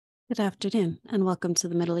Good afternoon, and welcome to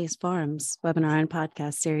the Middle East Forum's webinar and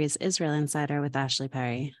podcast series Israel Insider with Ashley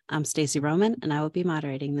Perry. I'm Stacey Roman, and I will be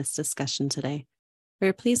moderating this discussion today. We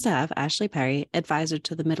are pleased to have Ashley Perry, advisor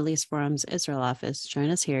to the Middle East Forum's Israel office, join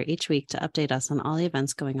us here each week to update us on all the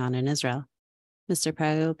events going on in Israel. Mr.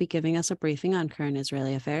 Perry will be giving us a briefing on current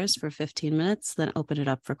Israeli affairs for 15 minutes, then open it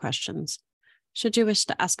up for questions. Should you wish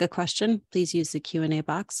to ask a question, please use the Q&A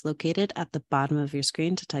box located at the bottom of your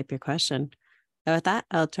screen to type your question. And with that,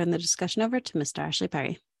 I'll turn the discussion over to Mr. Ashley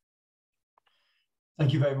Perry.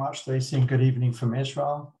 Thank you very much, Stacey, and good evening from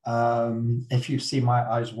Israel. If you see my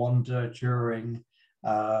eyes wander during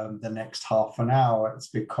the next half an hour, it's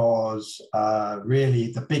because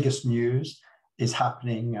really the biggest news is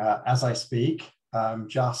happening as I speak.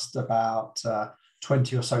 Just about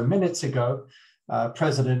 20 or so minutes ago,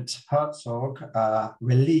 President Herzog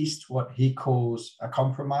released what he calls a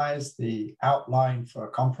compromise, the outline for a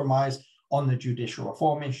compromise on the judicial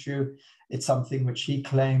reform issue. It's something which he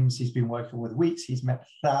claims he's been working with weeks. He's met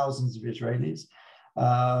thousands of Israelis.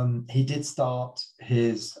 He did start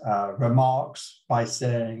his remarks by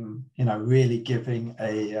saying, really giving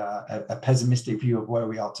a pessimistic view of where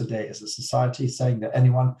we are today as a society, saying that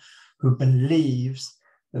anyone who believes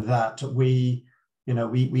that we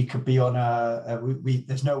could be on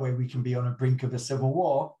there's no way we can be on a brink of a civil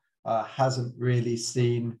war, hasn't really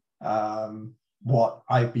seen what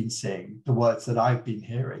I've been seeing, the words that I've been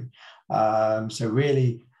hearing. So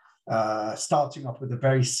really starting off with a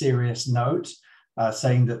very serious note,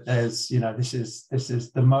 saying that there's, this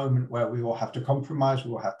is the moment where we will have to compromise, we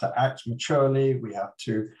will have to act maturely, we have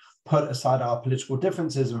to put aside our political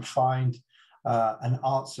differences and find an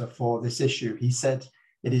answer for this issue. He said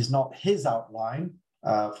it is not his outline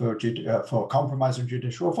for compromise on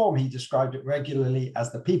judicial reform. He described it regularly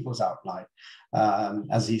as the people's outline.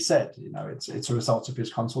 As he said, it's a result of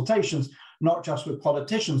his consultations, not just with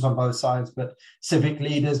politicians on both sides, but civic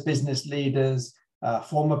leaders, business leaders,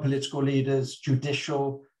 former political leaders,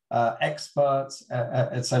 judicial experts,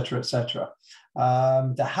 et cetera, et cetera.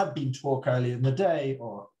 There had been talk earlier in the day,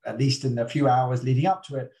 or at least in the few hours leading up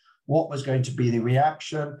to it, what was going to be the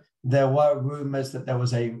reaction. There were rumors that there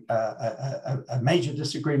was a major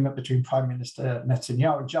disagreement between Prime Minister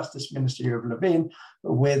Netanyahu and Justice Minister Yair Levin,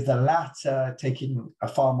 with the latter taking a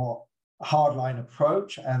far more hardline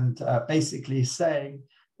approach and basically saying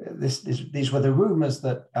these were the rumors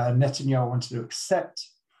that Netanyahu wanted to accept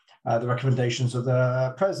the recommendations of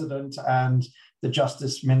the president, and the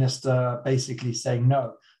Justice Minister basically saying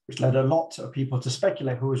no, which led a lot of people to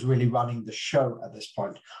speculate who was really running the show at this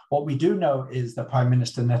point. What we do know is that Prime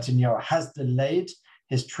Minister Netanyahu has delayed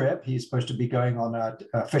his trip. He's supposed to be going on an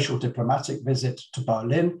official diplomatic visit to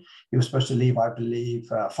Berlin. He was supposed to leave, I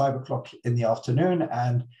believe, 5 o'clock in the afternoon,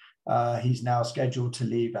 and he's now scheduled to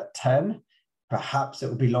leave at 10. Perhaps it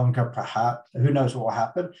will be longer, perhaps. Who knows what will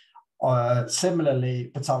happen.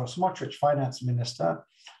 Similarly, Bezalel Smotrich, finance minister,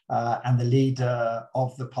 and the leader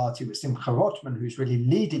of the party with Simcha Rotman, who's really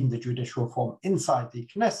leading the judicial reform inside the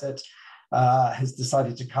Knesset, has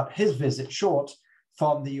decided to cut his visit short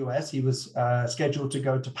from the US. He was scheduled to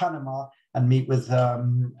go to Panama and meet with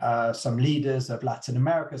some leaders of Latin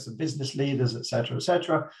America, some business leaders, et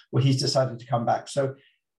cetera, where he's decided to come back. So,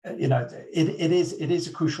 it is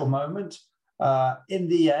a crucial moment. In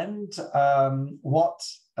the end, what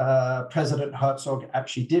President Herzog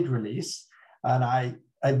actually did release, and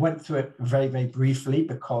I went through it very, very briefly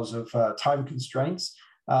because of time constraints,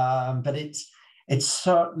 but it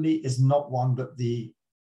certainly is not one that the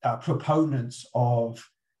proponents of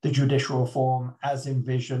the judicial reform as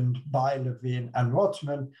envisioned by Levin and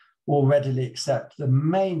Rotman will readily accept. The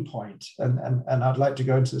main point, and I'd like to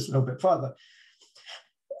go into this a little bit further,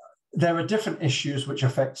 there are different issues which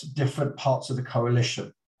affect different parts of the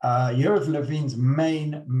coalition. Yair Levin's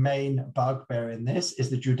main bugbear in this is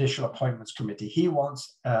the Judicial Appointments Committee. He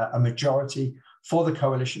wants a majority for the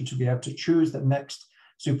coalition to be able to choose the next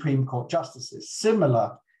Supreme Court justices,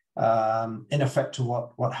 similar in effect to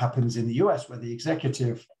what happens in the US, where the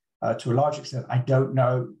executive, to a large extent, I don't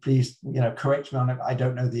know, please correct me on it, I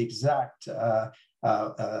don't know the exact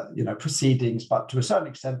proceedings, but to a certain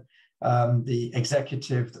extent, the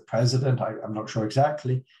executive, the president, I'm not sure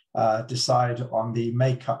exactly, decide on the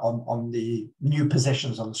on the new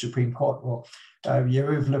positions on the Supreme Court. Well,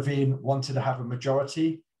 Yair Levin wanted to have a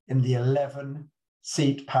majority in the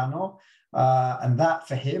 11-seat panel, and that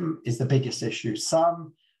for him is the biggest issue.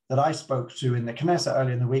 Some that I spoke to in the Knesset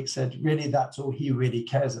earlier in the week said really that's all he really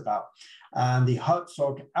cares about. And the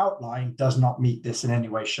Herzog outline does not meet this in any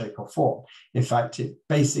way, shape, or form. In fact, it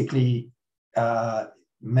basically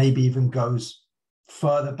maybe even goes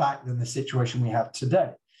further back than the situation we have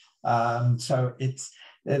today. So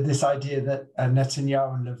this idea that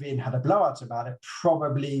Netanyahu and Levin had a blowout about it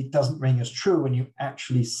probably doesn't ring as true when you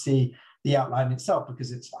actually see the outline itself,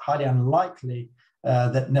 because it's highly unlikely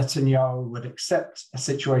that Netanyahu would accept a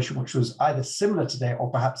situation which was either similar today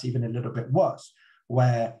or perhaps even a little bit worse,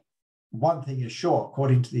 where one thing is sure,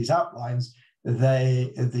 according to these outlines,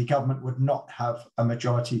 the government would not have a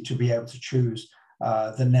majority to be able to choose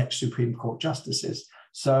the next Supreme Court justices.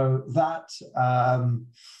 So that,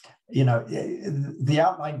 the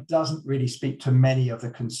outline doesn't really speak to many of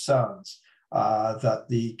the concerns that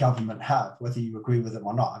the government have, whether you agree with them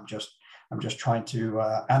or not. I'm just trying to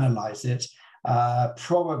analyze it.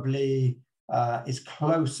 Probably is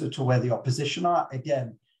closer to where the opposition are.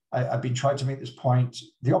 Again, I've been trying to make this point.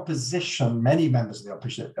 The opposition, many members of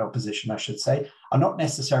the opposition, I should say, are not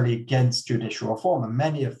necessarily against judicial reform. And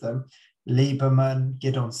many of them, Lieberman,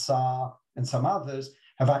 Gideon Saar, and some others,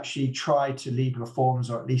 have actually tried to lead reforms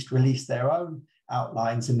or at least release their own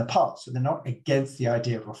outlines in the past. So they're not against the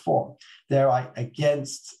idea of reform. They're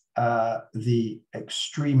against the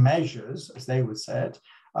extreme measures, as they would say it,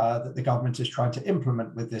 that the government is trying to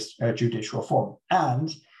implement with this judicial reform.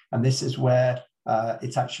 And this is where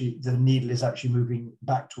it's actually, the needle is actually moving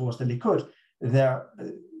back towards the Likud.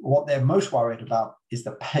 What they're most worried about is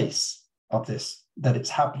the pace of this, that it's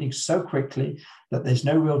happening so quickly that there's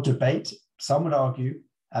no real debate. Some would argue,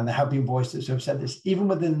 and there have been voices who have said this, even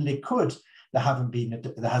within Likud, there hasn't been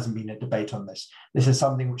a debate on this. This is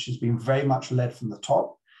something which has been very much led from the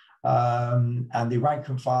top, and the rank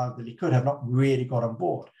and file of the Likud have not really got on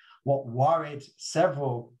board. What worried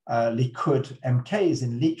several Likud MKs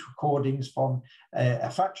in leaked recordings from a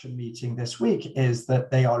faction meeting this week is that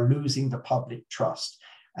they are losing the public trust.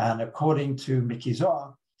 And according to Miki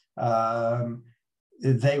Zohar,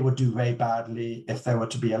 they would do very badly if there were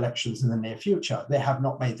to be elections in the near future. They have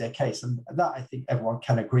not made their case, and that I think everyone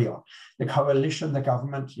can agree on. The coalition, the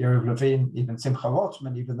government, Yariv Levin, even Simcha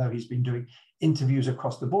Rothman, even though he's been doing interviews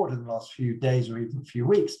across the board in the last few days or even a few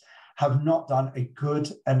weeks, have not done a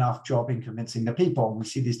good enough job in convincing the people. And we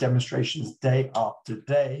see these demonstrations day after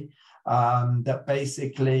day that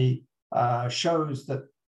basically shows that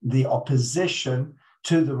the opposition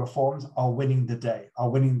to the reforms are winning the day, are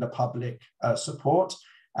winning the public support.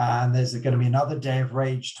 And there's going to be another day of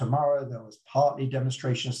rage tomorrow. There was partly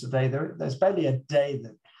demonstrations today. There's barely a day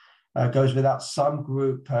that goes without some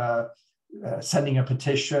group sending a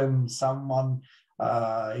petition, someone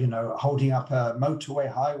holding up a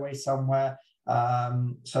motorway, highway somewhere.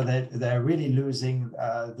 So they're really losing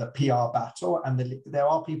the PR battle. And there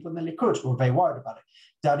are people in the Likud who are very worried about it.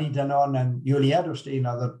 Danny Danon and Yuli Edelstein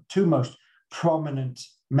are the two most prominent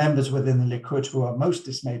members within the Likud who are most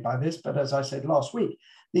dismayed by this. But as I said last week,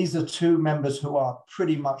 these are two members who are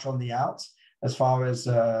pretty much on the outs as far as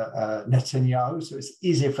Netanyahu. So it's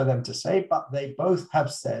easier for them to say, but they both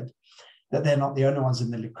have said that they're not the only ones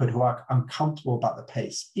in the Likud who are uncomfortable about the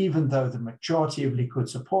pace, even though the majority of Likud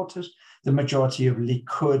supporters, the majority of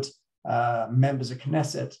Likud members of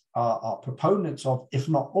Knesset are proponents of, if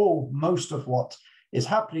not all, most of what is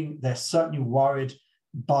happening. They're certainly worried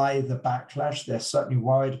by the backlash. They're certainly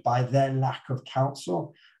worried by their lack of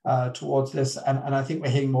counsel towards this. And I think we're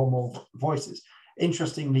hearing more and more voices.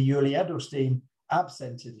 Interestingly, Yuli Edelstein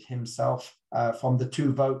absented himself from the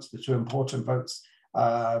two important votes.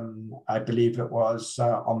 I believe it was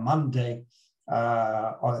on Monday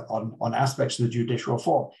on aspects of the judicial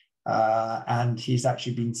reform. And he's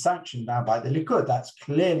actually been sanctioned now by the Likud. That's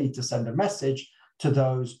clearly to send a message to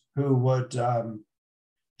those who would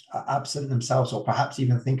absent themselves or perhaps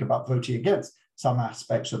even think about voting against some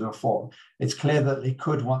aspects of the reform. It's clear that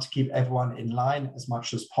Likud want to keep everyone in line as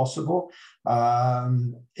much as possible.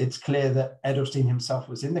 It's clear that Edelstein himself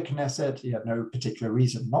was in the Knesset. He had no particular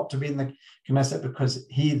reason not to be in the Knesset because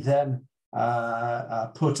he then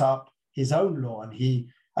put up his own law, and he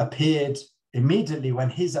appeared immediately when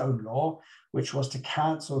his own law, which was to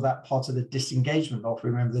cancel that part of the disengagement law.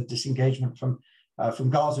 Remember, the disengagement from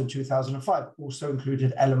Gaza in 2005 also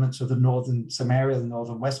included elements of the northern Samaria, the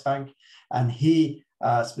northern West Bank, and he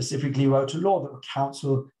specifically wrote a law that would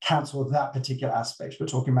cancel that particular aspect. We're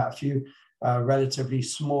talking about a few relatively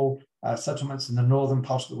small settlements in the northern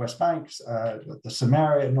part of the West Bank,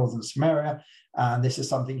 northern Samaria, and this is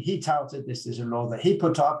something he touted. This is a law that he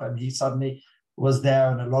put up, and he suddenly was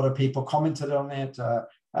there, and a lot of people commented on it. The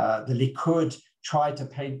Likud tried to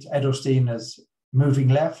paint Edelstein as moving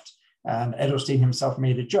left, and Edelstein himself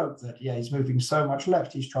made a joke that, he's moving so much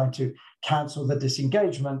left, he's trying to cancel the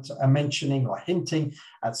disengagement, mentioning or hinting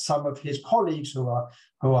at some of his colleagues who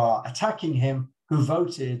are attacking him, who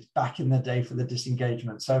voted back in the day for the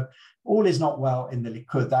disengagement. So all is not well in the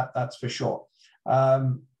Likud, that's for sure.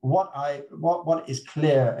 what is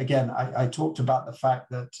clear, again, I talked about the fact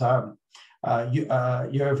that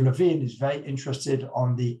Yoav Levin is very interested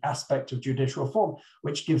on the aspect of judicial reform,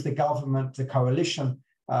 which gives the government, the coalition,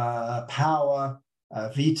 power,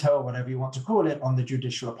 veto, whatever you want to call it, on the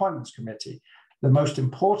Judicial Appointments Committee. The most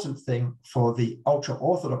important thing for the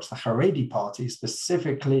ultra-Orthodox, the Haredi party,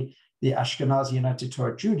 specifically the Ashkenazi United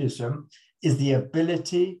Torah Judaism, is the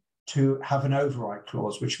ability to have an override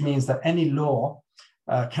clause, which means that any law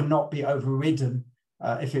cannot be overridden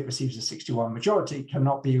if it receives a 61 majority,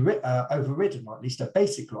 cannot be overridden, or at least a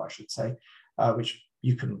basic law, I should say, which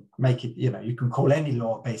you can make it, you can call any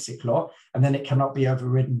law a basic law, and then it cannot be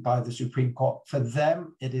overridden by the Supreme Court. For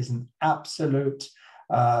them, it is an absolute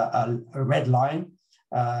a red line.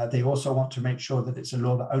 They also want to make sure that it's a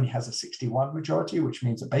law that only has a 61 majority, which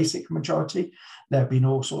means a basic majority. There have been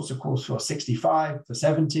all sorts of calls for 65, for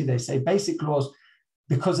 70. They say basic laws,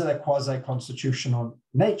 because of their quasi-constitutional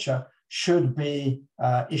nature, should be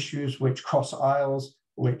issues which cross aisles,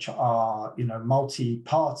 which are,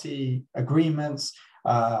 multi-party agreements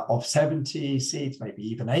of 70 seats, maybe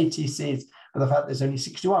even 80 seats. But the fact there's only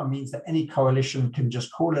 61 means that any coalition can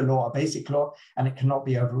just call a law a basic law and it cannot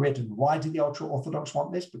be overridden. Why do the ultra-Orthodox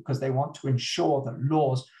want this? Because they want to ensure that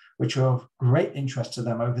laws which are of great interest to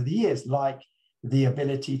them over the years, like the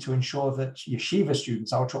ability to ensure that yeshiva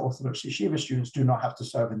students, ultra-Orthodox yeshiva students, do not have to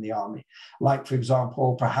serve in the army. Like, for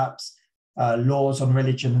example, perhaps laws on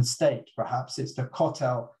religion and state. Perhaps it's the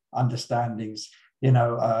Kotel understandings,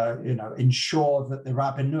 ensure that the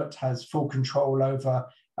rabbinate has full control over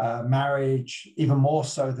marriage, even more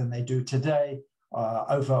so than they do today,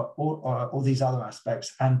 over all these other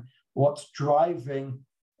aspects. And what's driving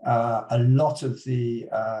a lot of the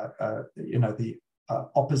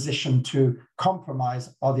opposition to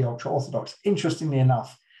compromise are the ultra-Orthodox. Interestingly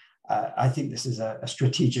enough, I think this is a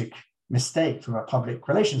strategic mistake from a public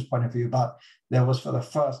relations point of view, but there was for the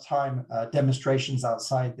first time demonstrations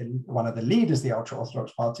outside one of the leaders of the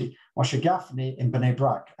ultra-Orthodox party, Moshe Gafni, in Bnei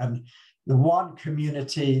Brak. And the one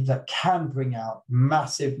community that can bring out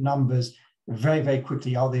massive numbers very, very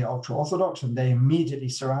quickly are the ultra-Orthodox, and they immediately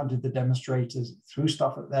surrounded the demonstrators, threw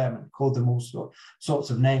stuff at them and called them all sorts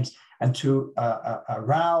of names. And to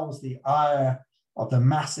arouse the ire of the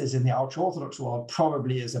masses in the ultra-Orthodox world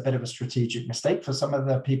probably is a bit of a strategic mistake for some of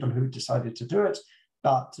the people who decided to do it,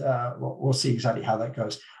 but we'll see exactly how that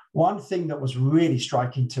goes. One thing that was really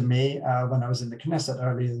striking to me when I was in the Knesset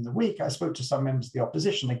earlier in the week, I spoke to some members of the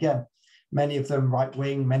opposition, again, many of them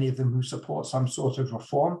right-wing, many of them who support some sort of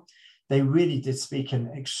reform. They really did speak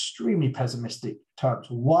in extremely pessimistic terms.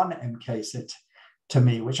 One MK said to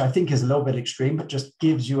me, which I think is a little bit extreme, but just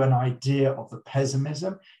gives you an idea of the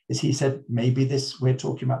pessimism, is he said, maybe we're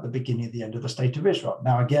talking about the beginning of the end of the state of Israel.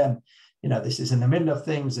 Now, again, this is in the middle of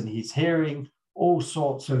things and he's hearing all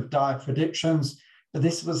sorts of dire predictions, but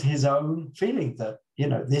this was his own feeling that,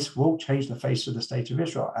 this will change the face of the state of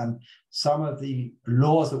Israel. And some of the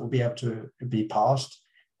laws that will be able to be passed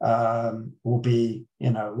will be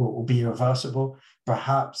irreversible.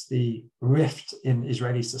 Perhaps the rift in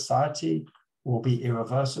Israeli society will be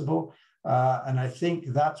irreversible. And I think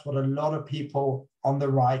that's what a lot of people on the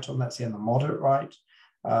right, or let's say on the moderate right,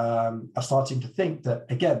 are starting to think, that,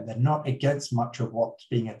 again, they're not against much of what's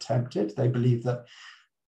being attempted. They believe that,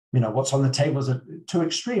 what's on the table is too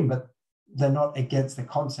extreme, but they're not against the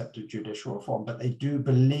concept of judicial reform, but they do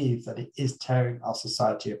believe that it is tearing our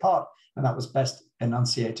society apart. And that was best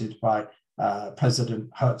enunciated by President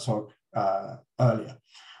Herzog earlier.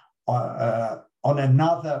 On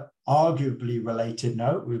another arguably related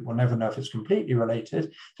note, we will never know if it's completely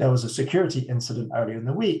related, there was a security incident earlier in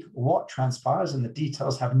the week. What transpires, and the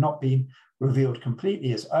details have not been revealed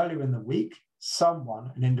completely, is earlier in the week,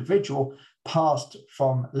 an individual, passed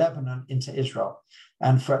from Lebanon into Israel.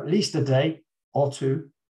 And for at least a day or two,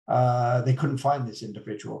 they couldn't find this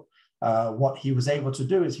individual. What he was able to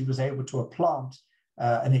do is he was able to plant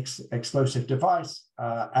an explosive device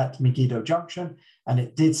at Megiddo Junction, and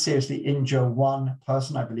it did seriously injure one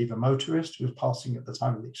person, I believe a motorist who was passing at the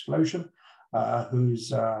time of the explosion,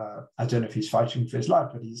 who's, I don't know if he's fighting for his life,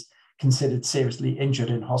 but he's considered seriously injured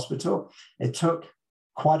in hospital. It took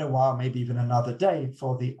quite a while, maybe even another day,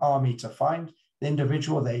 for the army to find the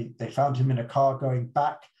individual. They found him in a car going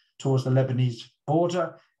back towards the Lebanese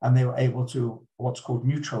border, and they were able to what's called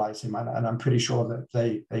neutralize him. And I'm pretty sure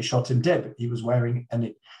that they shot him dead, but he was wearing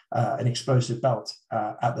an explosive belt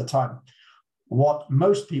at the time. What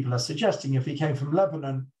most people are suggesting, if he came from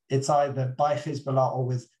Lebanon, it's either by Hezbollah or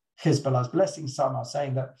with Hezbollah's blessing. Some are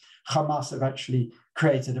saying that Hamas have actually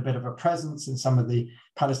created a bit of a presence in some of the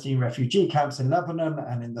Palestinian refugee camps in Lebanon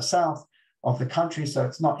and in the south. of the country. So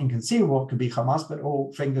it's not inconceivable it could be Hamas, but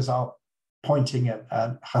all fingers are pointing at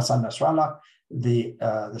Hassan Nasrallah, the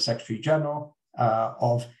Secretary General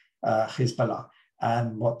of Hezbollah.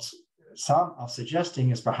 And what some are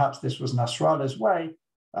suggesting is perhaps this was Nasrallah's way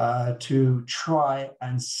to try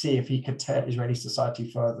and see if he could tear Israeli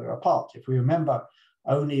society further apart. If we remember,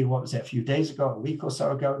 only, a few days ago, a week or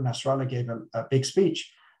so ago, Nasrallah gave a big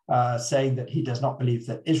speech saying that he does not believe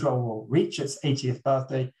that Israel will reach its 80th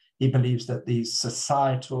birthday. He believes that these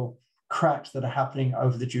societal cracks that are happening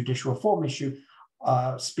over the judicial reform issue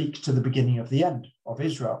speak to the beginning of the end of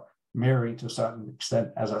Israel, mirroring to a certain extent,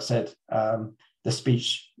 as I said, the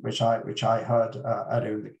speech which I heard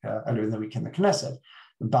earlier in the week in the Knesset.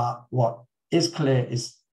 But what is clear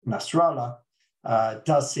is Nasrallah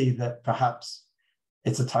does see that perhaps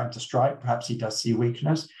it's a time to strike. Perhaps he does see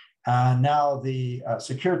weakness. And now the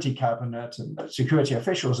security cabinet and security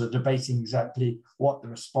officials are debating exactly what the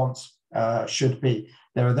response should be.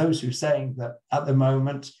 There are those who are saying that at the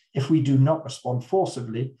moment, if we do not respond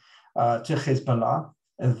forcibly to Hezbollah,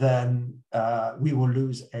 then we will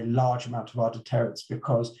lose a large amount of our deterrence,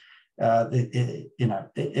 because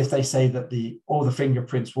if they say that all the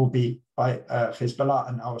fingerprints will be by Hezbollah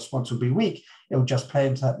and our response will be weak, it will just play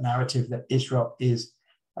into that narrative that Israel is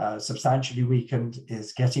substantially weakened,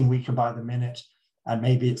 is getting weaker by the minute, and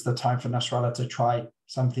maybe it's the time for Nasrallah to try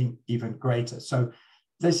something even greater. So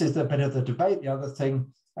this is a bit of the debate. The other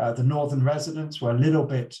thing, the northern residents were a little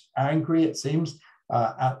bit angry, it seems,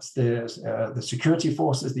 at the security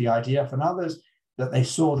forces, the IDF and others, that they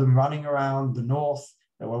saw them running around the north.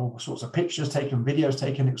 There were all sorts of pictures taken, videos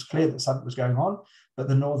taken. It was clear that something was going on, but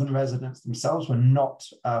the northern residents themselves were not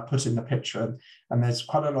put in the picture. And there's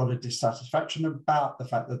quite a lot of dissatisfaction about the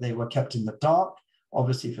fact that they were kept in the dark,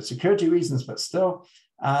 obviously for security reasons, but still,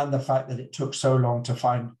 and the fact that it took so long to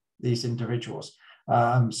find these individuals.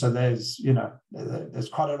 So there's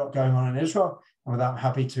quite a lot going on in Israel. And with that, I'm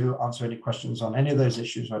happy to answer any questions on any of those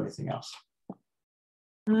issues or anything else.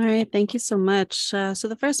 All right, thank you so much. So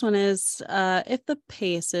the first one is, if the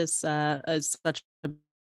pace is such an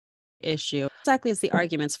issue, exactly is the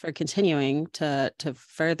arguments for continuing to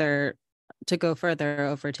go further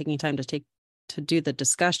over taking time to do the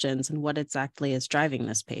discussions, and what exactly is driving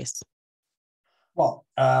this pace? Well,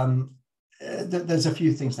 there's a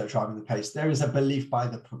few things that are driving the pace. There is a belief by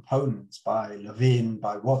the proponents, by Levin,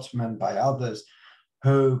 by Waterman, by others,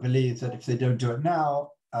 who believe that if they don't do it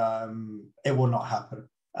now, it will not happen.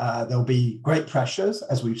 There'll be great pressures,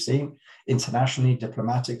 as we've seen, internationally,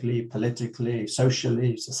 diplomatically, politically,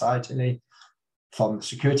 socially, societally. From the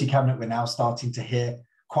Security Cabinet, we're now starting to hear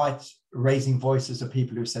quite raising voices of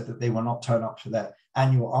people who said that they will not turn up for their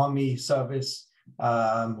annual army service,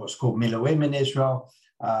 what's called Miluim in Israel.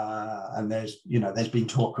 And there's been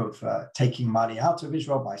talk of taking money out of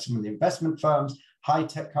Israel by some of the investment firms,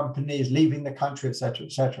 high-tech companies leaving the country, et cetera,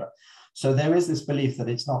 et cetera. So there is this belief that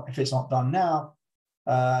if it's not done now,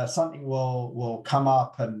 something will come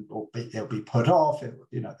up and it'll be put off.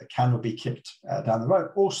 The can will be kicked down the road.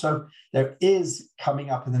 Also, there is coming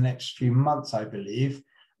up in the next few months, I believe,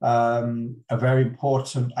 a very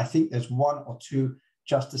important. I think there's one or two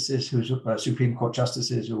justices Supreme Court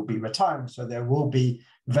justices who will be retiring. So there will be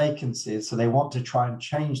vacancies. So they want to try and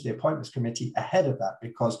change the appointments committee ahead of that,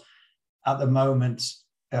 because at the moment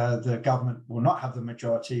the government will not have the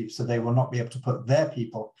majority, so they will not be able to put their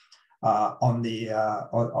people on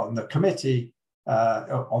the committee,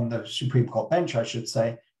 on the Supreme Court bench, I should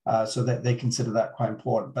say, so that they consider that quite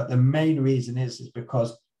important. But the main reason is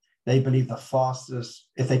because they believe the fastest,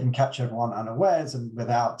 if they can catch everyone unawares and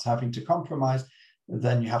without having to compromise,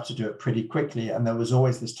 then you have to do it pretty quickly. And there was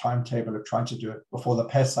always this timetable of trying to do it before the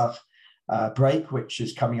Pesach break, which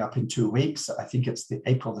is coming up in 2 weeks. I think it's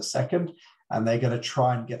April the 2nd. And they're going to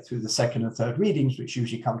try and get through the second and third readings, which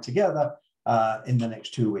usually come together in the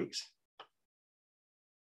next 2 weeks.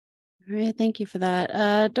 All right, thank you for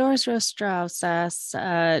that. Doris Rose Strauss asks,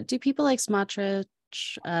 do people like Smotrich,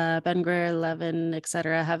 Ben-Gvir, Levin,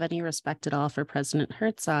 etc., have any respect at all for President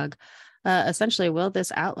Herzog? Essentially, will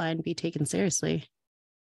this outline be taken seriously?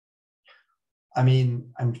 I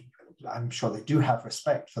mean, I'm sure they do have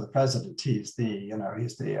respect for the president. He's the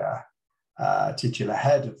titular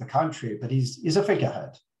head of the country, but he's a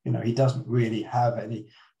figurehead. He doesn't really have any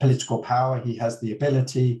political power. He has the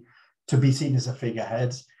ability to be seen as a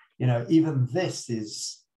figurehead. Even this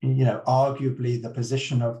is, arguably the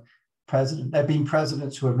position of president. There have been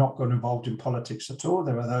presidents who have not got involved in politics at all.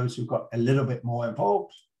 There are those who got a little bit more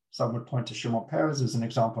involved. Some would point to Shimon Peres as an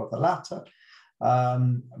example of the latter.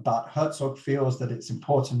 But Herzog feels that it's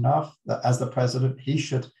important enough that as the president, he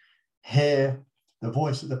should hear the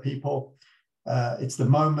voice of the people. it's the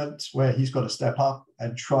moment where he's got to step up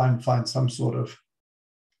and try and find some sort of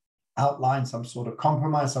outline, some sort of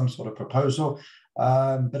compromise, some sort of proposal.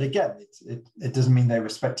 But again, it doesn't mean they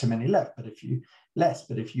respect him any less. But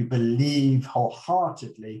if you believe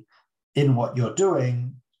wholeheartedly in what you're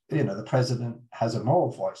doing, the president has a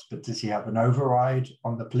moral voice, but does he have an override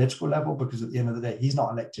on the political level? Because at the end of the day, he's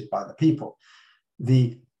not elected by the people.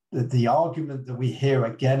 The argument that we hear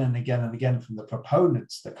again and again and again from the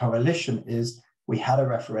proponents, the coalition, is we had a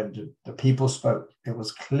referendum, the people spoke. It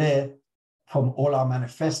was clear from all our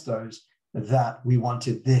manifestos that we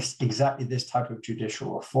wanted exactly this type of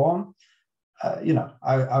judicial reform.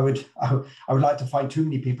 I would like to find too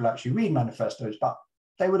many people actually read manifestos, but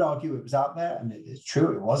they would argue it was out there, and it is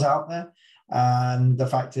true, it was out there. And the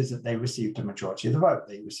fact is that they received a majority of the vote.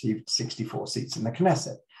 They received 64 seats in the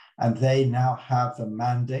Knesset, and they now have the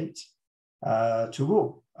mandate to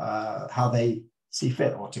rule how they see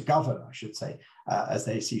fit, or to govern, I should say, as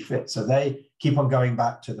they see fit. So they keep on going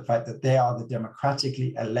back to the fact that they are the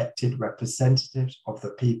democratically elected representatives of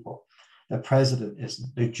the people. The president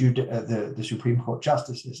isn't, the Supreme Court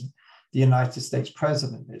justice isn't, the United States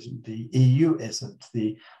president isn't, the EU isn't,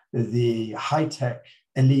 the high-tech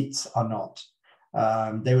elites are not.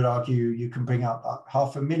 They would argue you can bring out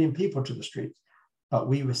 500,000 people to the streets, but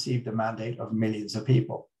we received a mandate of millions of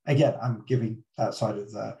people. Again, I'm giving that side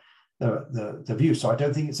of the view. So I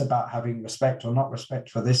don't think it's about having respect or not respect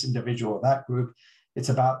for this individual or that group. It's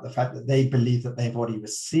about the fact that they believe that they've already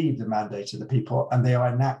received the mandate of the people and they are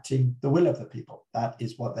enacting the will of the people. That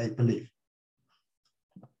is what they believe.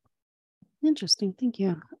 Interesting. Thank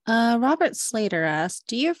you. Robert Slater asked,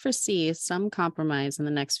 do you foresee some compromise in the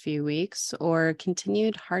next few weeks or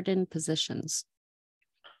continued hardened positions?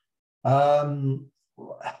 Well,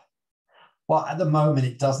 at the moment,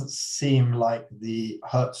 it doesn't seem like the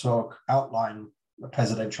Herzog outline, the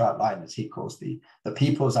presidential outline, as he calls the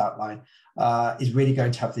people's outline, is really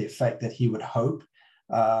going to have the effect that he would hope.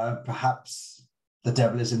 Perhaps the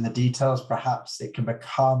devil is in the details. Perhaps it can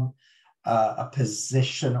become a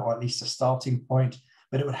position, or at least a starting point,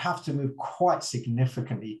 but it would have to move quite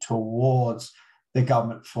significantly towards the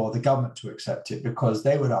government for the government to accept it, because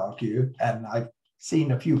they would argue, and I've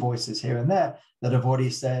seen a few voices here and there that have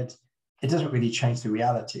already said, it doesn't really change the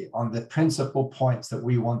reality. On the principal points that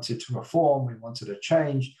we wanted to reform, we wanted to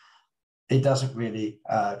change, it doesn't really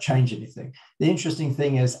change anything. The interesting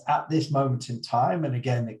thing is, at this moment in time, and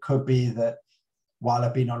again, it could be that while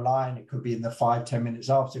I've been online, it could be in the 5-10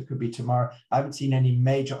 minutes after, it could be tomorrow, I haven't seen any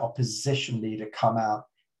major opposition leader come out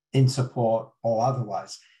in support or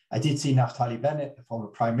otherwise. I did see Naftali Bennett, the former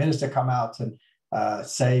prime minister, come out and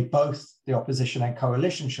say both the opposition and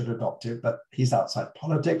coalition should adopt it, but he's outside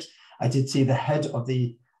politics. I did see the head of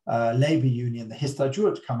the labor union, the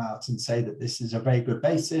Histadrut, come out and say that this is a very good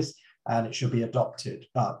basis and it should be adopted.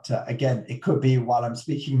 But again, it could be, while I'm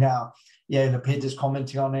speaking now, Yair Lapid is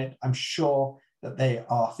commenting on it. I'm sure that they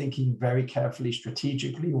are thinking very carefully,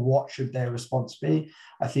 strategically, what should their response be.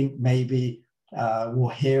 I think maybe we'll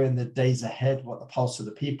hear in the days ahead what the pulse of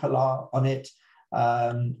the people are on it.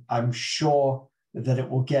 I'm sure that it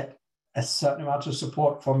will get a certain amount of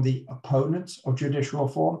support from the opponents of judicial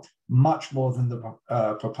reform, much more than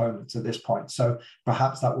the proponents at this point. So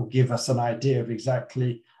perhaps that will give us an idea of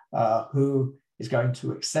exactly who is going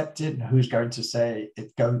to accept it and who's going to say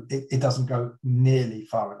it doesn't go nearly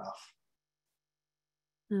far enough.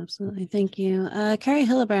 Absolutely. Thank you. Carrie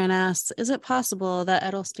Hillebrand asks, is it possible that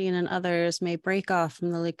Edelstein and others may break off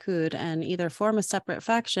from the Likud and either form a separate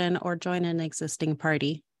faction or join an existing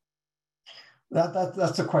party?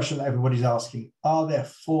 That's a question that everybody's asking. Are there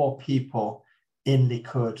 4 people in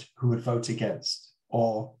Likud who would vote against,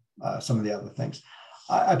 or some of the other things?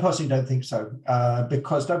 I personally don't think so,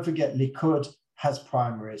 because don't forget, Likud has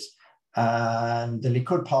primaries, and the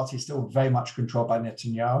Likud party is still very much controlled by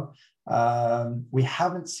Netanyahu. We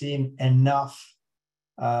haven't seen enough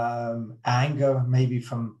anger, maybe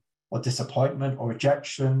or disappointment or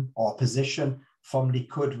rejection or opposition from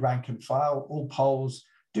Likud rank and file. All polls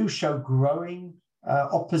do show growing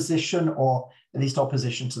opposition, or at least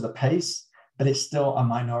opposition to the pace, but it's still a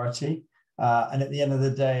minority. And at the end of the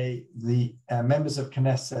day, the members of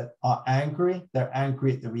Knesset are angry. They're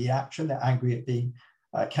angry at the reaction. They're angry at being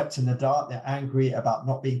kept in the dark. They're angry about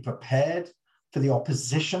not being prepared for the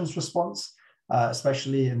opposition's response,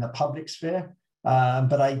 especially in the public sphere.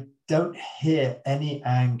 But I don't hear any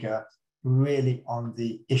anger really on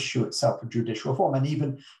the issue itself of judicial reform. And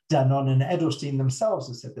even Danon and Edelstein themselves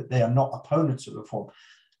have said that they are not opponents of reform.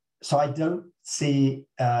 So I don't see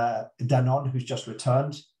Danon, who's just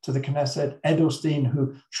returned to the Knesset, Edelstein,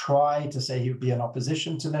 who tried to say he would be in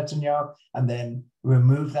opposition to Netanyahu and then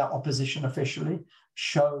remove that opposition officially,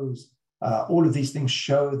 shows all of these things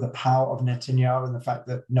show the power of Netanyahu and the fact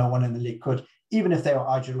that no one in the Likud, even if they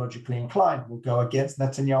are ideologically inclined, will go against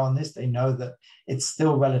Netanyahu on this. They know that it's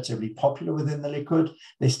still relatively popular within the Likud.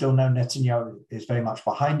 They still know Netanyahu is very much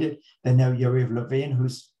behind it. They know Yariv Levin,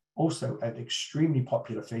 who's also an extremely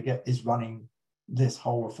popular figure, is running this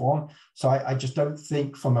whole reform. So I just don't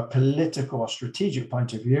think from a political or strategic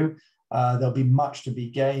point of view, there'll be much to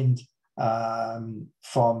be gained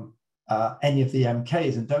from any of the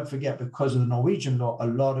MKs. And don't forget, because of the Norwegian law, a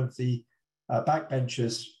lot of the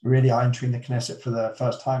backbenchers really are entering the Knesset for the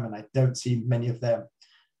first time, and I don't see many of them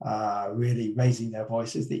really raising their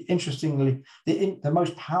voices. Interestingly, the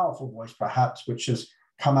most powerful voice, perhaps, which has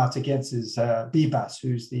come out against is Bibas,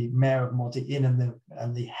 who's the mayor of Modi'in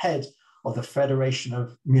and the head of the Federation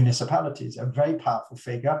of Municipalities, a very powerful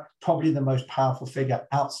figure, probably the most powerful figure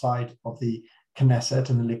outside of the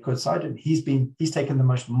Knesset and the Likud side, and he's taken the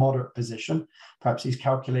most moderate position. Perhaps he's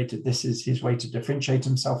calculated this is his way to differentiate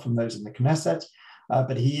himself from those in the Knesset,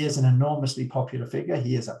 but he is an enormously popular figure.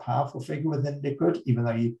 He is a powerful figure within Likud, even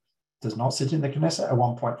though he does not sit in the Knesset. At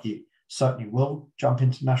one point, he certainly will jump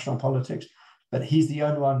into national politics, but he's the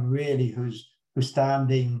only one really who's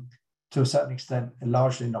standing to a certain extent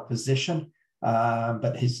largely in opposition,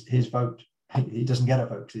 but his vote, he doesn't get a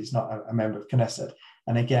vote because he's not a member of Knesset.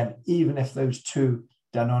 And again, even if those two,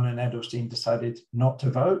 Danon and Edelstein, decided not to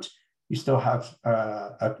vote, you still have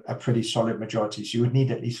a pretty solid majority. So you would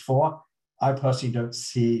need at least 4. I personally don't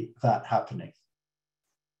see that happening.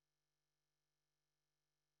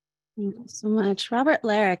 Thank you so much. Robert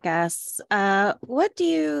Larrick asks, what do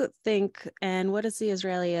you think, and what is the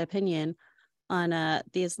Israeli opinion on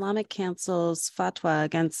the Islamic Council's fatwa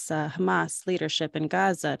against Hamas leadership in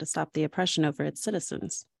Gaza to stop the oppression over its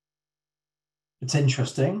citizens? It's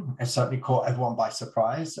interesting. It certainly caught everyone by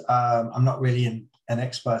surprise. I'm not really an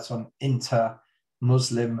expert on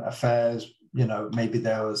inter-Muslim affairs. You know, maybe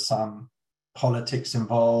there was some politics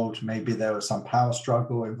involved. Maybe there was some power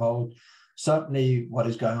struggle involved. Certainly what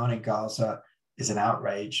is going on in Gaza is an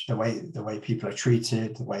outrage. The way people are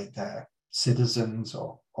treated, the way their citizens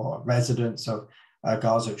or residents of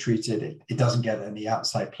Gaza are treated, it doesn't get any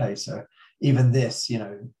outside play. So even this,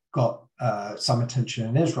 got some attention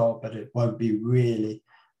in Israel, but it won't be really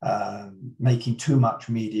making too much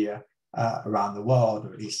media around the world,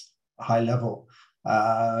 or at least high level.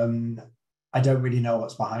 I don't really know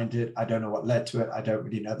what's behind it. I don't know what led to it. I don't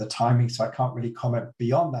really know the timing, so I can't really comment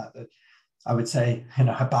beyond that. That I would say,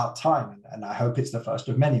 about time, and I hope it's the first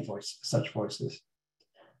of many such voices.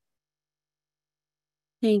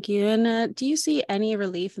 Thank you. And do you see any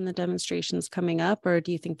relief in the demonstrations coming up, or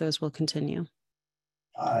do you think those will continue?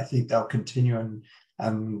 I think they'll continue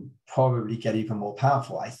and probably get even more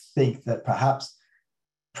powerful. I think that perhaps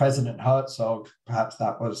President Herzog, perhaps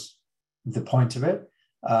that was the point of it,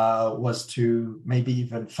 was to maybe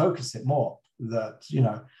even focus it more. That,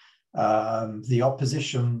 the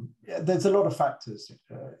opposition, there's a lot of factors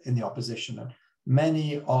in the opposition. And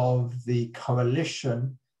many of the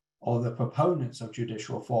coalition or the proponents of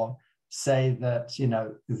judicial reform say that,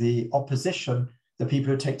 the opposition, the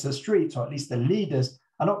people who take to the streets, or at least the leaders,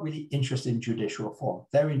 are not really interested in judicial reform.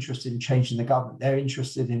 They're interested in changing the government. They're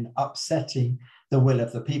interested in upsetting the will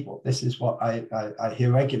of the people. This is what I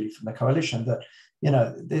hear regularly from the coalition, that,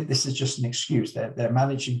 this is just an excuse. They're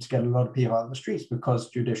managing to get a lot of people out on the streets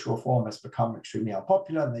because judicial reform has become extremely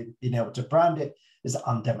unpopular, and they've been able to brand it as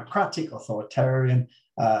undemocratic, authoritarian,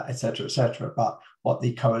 et cetera, et cetera. But what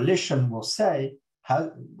the coalition will say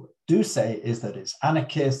is that it's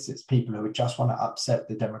anarchists, it's people who just want to upset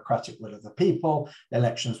the democratic will of the people. The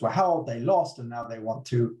elections were held, they lost, and now they want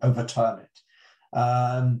to overturn it.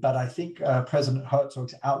 But I think President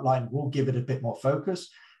Herzog's outline will give it a bit more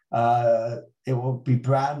focus. It will be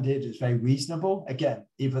branded as very reasonable. Again,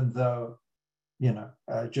 even though,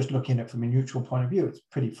 just looking at it from a neutral point of view, it's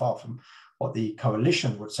pretty far from what the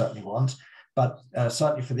coalition would certainly want. But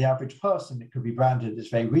certainly for the average person, it could be branded as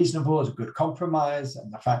very reasonable, as a good compromise,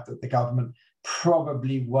 and the fact that the government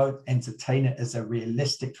probably won't entertain it as a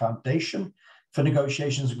realistic foundation for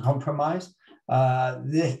negotiations and compromise.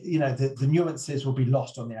 The nuances will be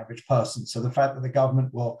lost on the average person. So the fact that the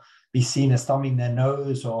government will be seen as thumbing their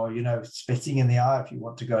nose, or spitting in the eye, if you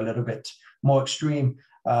want to go a little bit more extreme,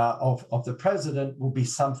 of the president, will be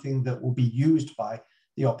something that will be used by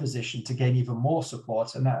the opposition to gain even more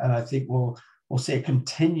support, and I think we'll see a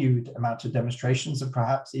continued amount of demonstrations, and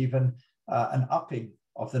perhaps even an upping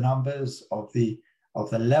of the numbers, of the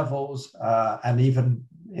levels, and even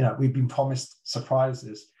we've been promised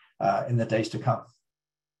surprises in the days to come.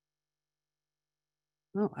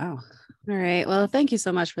 Oh, wow. All right. Well, thank you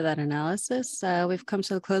so much for that analysis. We've come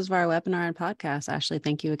to the close of our webinar and podcast. Ashley,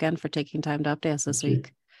 thank you again for taking time to update us this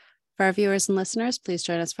week. For our viewers and listeners, please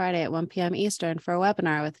join us Friday at 1 p.m. Eastern for a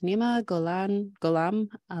webinar with Nima Gholam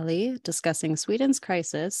Ali discussing Sweden's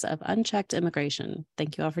crisis of unchecked immigration.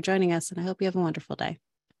 Thank you all for joining us, and I hope you have a wonderful day.